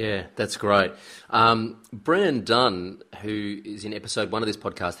 Yeah, that's great. Brennan Dunn, who is in episode 1 of this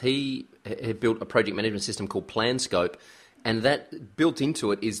podcast, he had built a project management system called PlanScope, and that built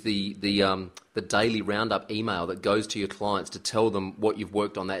into it is the daily roundup email that goes to your clients to tell them what you've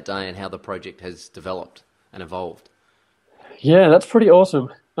worked on that day and how the project has developed and evolved. Yeah, that's pretty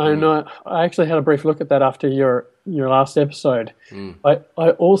awesome. I know. I actually had a brief look at that after your last episode. I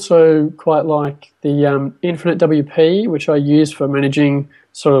also quite like the Infinite WP, which I use for managing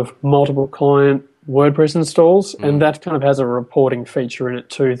sort of multiple client WordPress installs, and that kind of has a reporting feature in it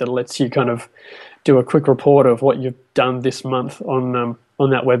too that lets you kind of do a quick report of what you've done this month on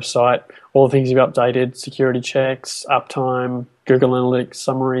that website, all the things you've updated, security checks, uptime, Google Analytics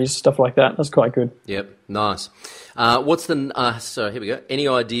summaries, stuff like that. That's quite good. Yep, nice. What's the so here we go. Any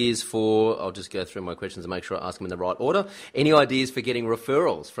ideas for? I'll just go through my questions and make sure I ask them in the right order. Any ideas for getting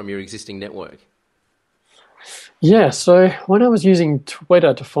referrals from your existing network? Yeah, so when I was using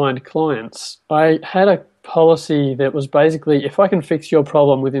Twitter to find clients, I had a policy that was basically, if I can fix your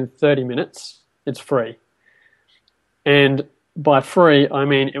problem within 30 minutes, it's free. And by free, I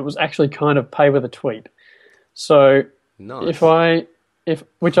mean it was actually kind of pay with a tweet. So nice.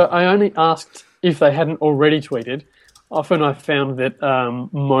 which I only asked if they hadn't already tweeted. Often I found that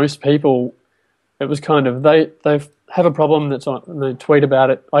most people, it was kind of they have a problem that's on, they tweet about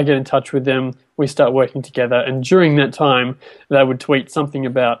it. I get in touch with them. We start working together, and during that time, they would tweet something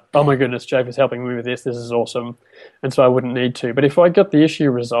about, "Oh my goodness, Jake is helping me with this. This is awesome," and so I wouldn't need to. But if I got the issue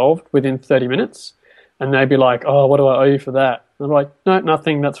resolved within 30 minutes, and they'd be like, "Oh, what do I owe you for that?" And I'm like, "No,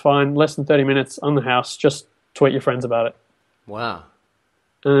 nothing. That's fine. Less than 30 minutes on the house. Just tweet your friends about it." Wow.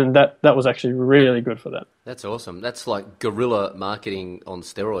 And that was actually really good for that. That's awesome. That's like guerrilla marketing on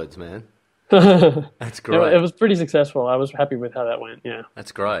steroids, man. That's great. It was pretty successful. I was happy with how that went, yeah.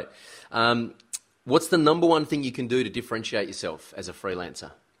 That's great. What's the number one thing you can do to differentiate yourself as a freelancer?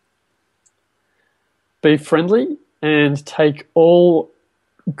 Be friendly and take all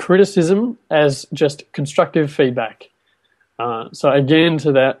criticism as just constructive feedback. So again,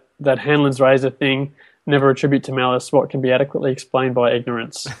 to that Hanlon's razor thing, never attribute to malice what can be adequately explained by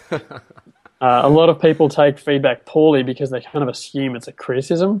ignorance. A lot of people take feedback poorly because they kind of assume it's a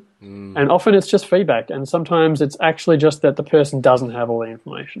criticism, and often it's just feedback, and sometimes it's actually just that the person doesn't have all the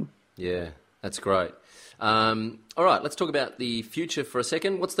information. Yeah, that's great. All right, let's talk about the future for a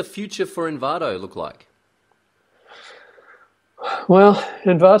second. What's the future for Envato look like? Well,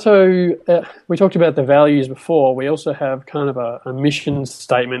 Envato, we talked about the values before. We also have kind of a mission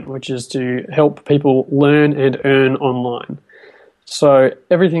statement, which is to help people learn and earn online. So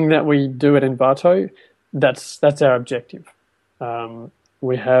everything that we do at Envato, that's our objective.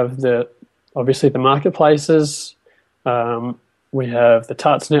 We have obviously the marketplaces, we have the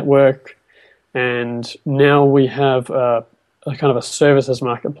Tarts network, and now we have a kind of a services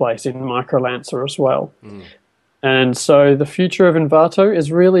marketplace in Microlancer as well. And so the future of Envato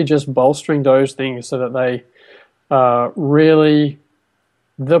is really just bolstering those things so that they are really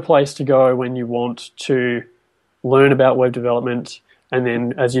the place to go when you want to learn about web development, and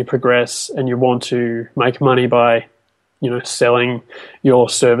then as you progress and you want to make money by, selling your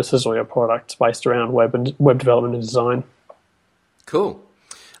services or your products based around web development and design. Cool.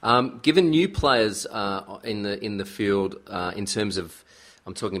 Given new players in the field, in terms of,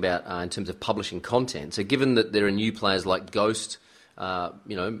 I'm talking about in terms of publishing content. So given that there are new players like Ghost,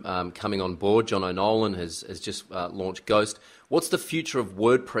 coming on board, John O'Nolan has just launched Ghost. What's the future of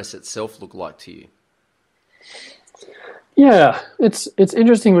WordPress itself look like to you? Yeah, it's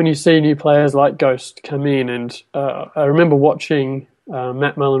interesting when you see new players like Ghost come in, and I remember watching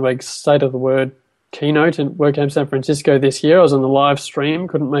Matt Mullenweg's State of the Word keynote at WordCamp San Francisco this year. I was on the live stream,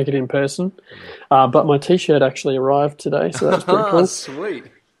 couldn't make it in person, but my T-shirt actually arrived today, so that's pretty cool. Sweet.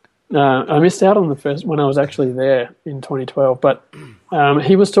 I missed out on the first when I was actually there in 2012, but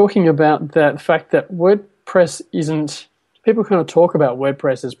he was talking about that fact that WordPress isn't. People kind of talk about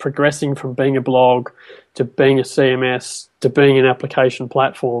WordPress as progressing from being a blog to being a CMS to being an application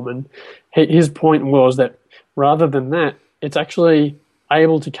platform, and his point was that rather than that, it's actually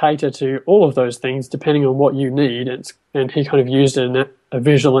able to cater to all of those things depending on what you need. And he kind of used a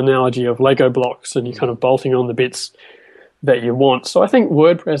visual analogy of Lego blocks, and you're kind of bolting on the bits that you want. So I think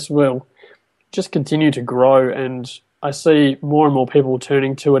WordPress will just continue to grow, and I see more and more people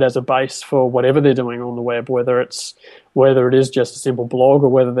turning to it as a base for whatever they're doing on the web, whether it is just a simple blog or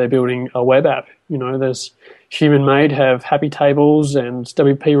whether they're building a web app. There's Human Made have Happy Tables and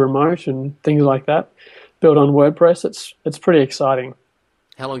WP Remote and things like that built on WordPress. It's pretty exciting.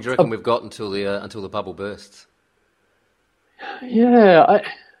 How long do you reckon we've got until the bubble bursts? Yeah,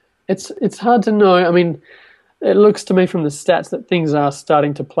 it's hard to know. I mean, it looks to me from the stats that things are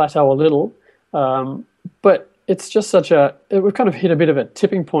starting to plateau a little, but it's just we've kind of hit a bit of a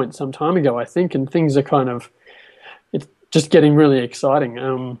tipping point some time ago, I think, and things are it's just getting really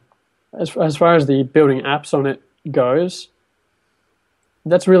exciting. As far as the building apps on it goes,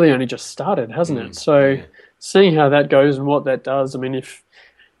 that's really only just started, hasn't it? So seeing how that goes and what that does, I mean, if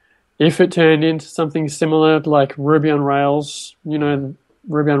if it turned into something similar like Ruby on Rails,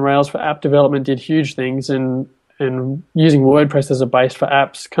 Ruby on Rails for app development did huge things, and using WordPress as a base for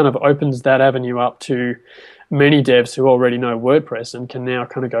apps kind of opens that avenue up to many devs who already know WordPress and can now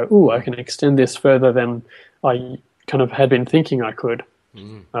kind of go, ooh, I can extend this further than I kind of had been thinking I could.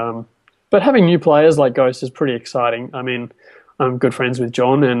 But having new players like Ghost is pretty exciting. I mean, I'm good friends with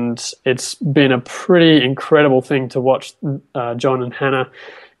John, and it's been a pretty incredible thing to watch John and Hannah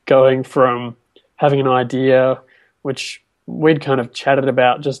going from having an idea, which we'd kind of chatted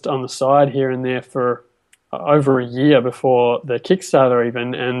about just on the side here and there for over a year before the Kickstarter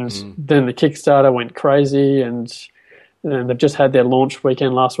even, and then the Kickstarter went crazy, and they've just had their launch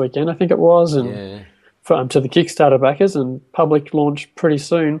weekend last weekend, I think it was, and to the Kickstarter backers, and public launch pretty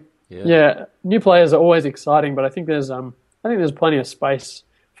soon. Yeah, new players are always exciting, but I think there's plenty of space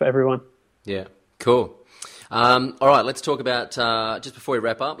for everyone. Yeah, cool. All right, let's talk about, just before we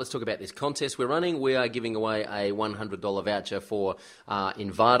wrap up, let's talk about this contest we're running. We are giving away a $100 voucher for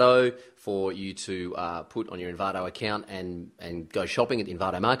Envato for you to put on your Envato account and go shopping at the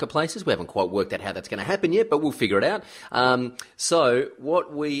Envato marketplaces. We haven't quite worked out how that's going to happen yet, but we'll figure it out. So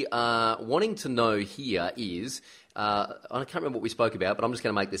what we are wanting to know here is, I can't remember what we spoke about, but I'm just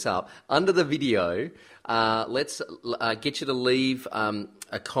going to make this up. Under the video, let's get you to leave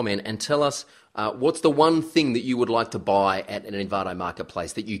a comment and tell us what's the one thing that you would like to buy at an Envato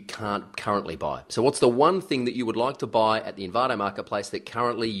marketplace that you can't currently buy. So what's the one thing that you would like to buy at the Envato marketplace that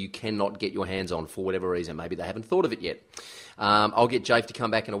currently you cannot get your hands on for whatever reason? Maybe they haven't thought of it yet. I'll get Jafe to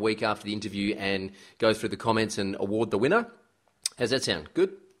come back in a week after the interview and go through the comments and award the winner. How's that sound?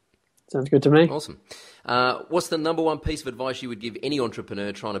 Good? Sounds good to me. Awesome. What's the number one piece of advice you would give any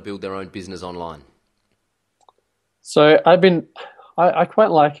entrepreneur trying to build their own business online? So I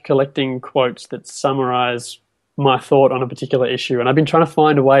quite like collecting quotes that summarize my thought on a particular issue, and I've been trying to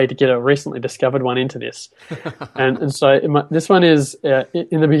find a way to get a recently discovered one into this. and so this one is,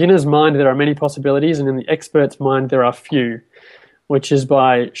 in the beginner's mind there are many possibilities, and in the expert's mind there are few, which is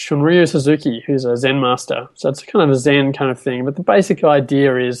by Shunryu Suzuki, who's a Zen master. So it's kind of a Zen kind of thing, but the basic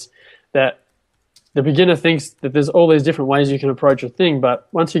idea is that the beginner thinks that there's all these different ways you can approach a thing, but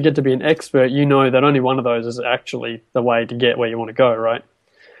once you get to be an expert, you know that only one of those is actually the way to get where you want to go, right?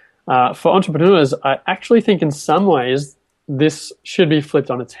 For entrepreneurs, I actually think in some ways this should be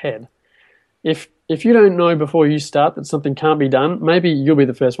flipped on its head. If you don't know before you start that something can't be done, maybe you'll be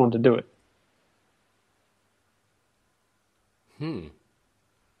the first one to do it.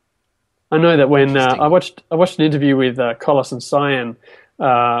 I know that when I watched an interview with Collis and Cyan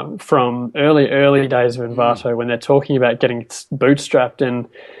from early days of Envato when they're talking about getting bootstrapped,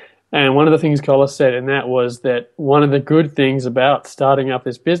 and one of the things Collis said in that was that one of the good things about starting up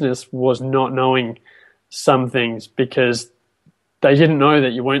this business was not knowing some things, because they didn't know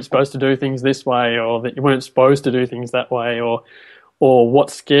that you weren't supposed to do things this way, or that you weren't supposed to do things that way, or what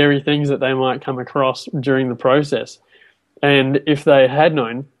scary things that they might come across during the process. And if they had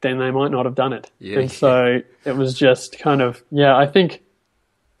known, then they might not have done it. And so it was just kind of, I think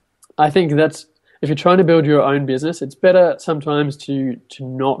that's, if you're trying to build your own business, it's better sometimes to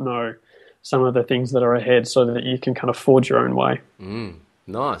not know some of the things that are ahead so that you can kind of forge your own way.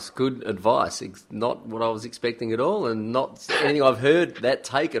 Nice. Good advice. It's not what I was expecting at all, and not anything I've heard that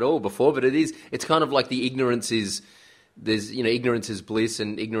take at all before, but it's kind of like the ignorance is bliss,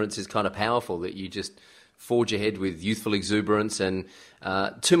 and ignorance is kind of powerful, that you just forge ahead with youthful exuberance, and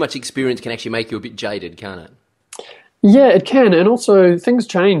too much experience can actually make you a bit jaded, can't it? Yeah, it can, and also things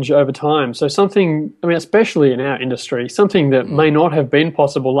change over time. So something, especially in our industry, something that may not have been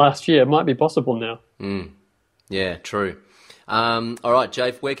possible last year might be possible now. Yeah, true. All right,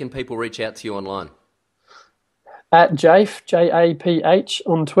 Jafe, where can people reach out to you online? At Jafe, Japh,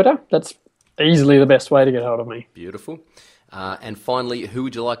 on Twitter. That's easily the best way to get hold of me. Beautiful. And finally, who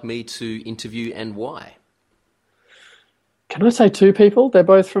would you like me to interview and why? Can I say two people? They're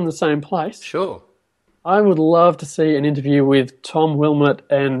both from the same place. Sure. I would love to see an interview with Tom Wilmot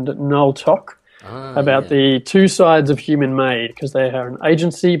and Noel Tock about the two sides of Human Made, because they are an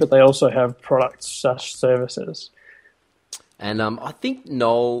agency, but they also have products/services. And I think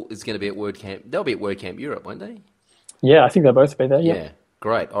Noel is going to be at WordCamp. They'll be at WordCamp Europe, won't they? Yeah, I think they'll both be there. Yeah.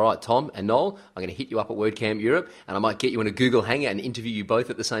 Great. All right, Tom and Noel, I'm going to hit you up at WordCamp Europe, and I might get you in a Google Hangout and interview you both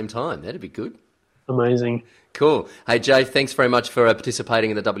at the same time. That'd be good. Amazing. Cool. Hey, Jafe, thanks very much for participating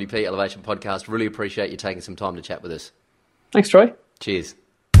in the WP Elevation podcast. Really appreciate you taking some time to chat with us. Thanks, Troy. Cheers.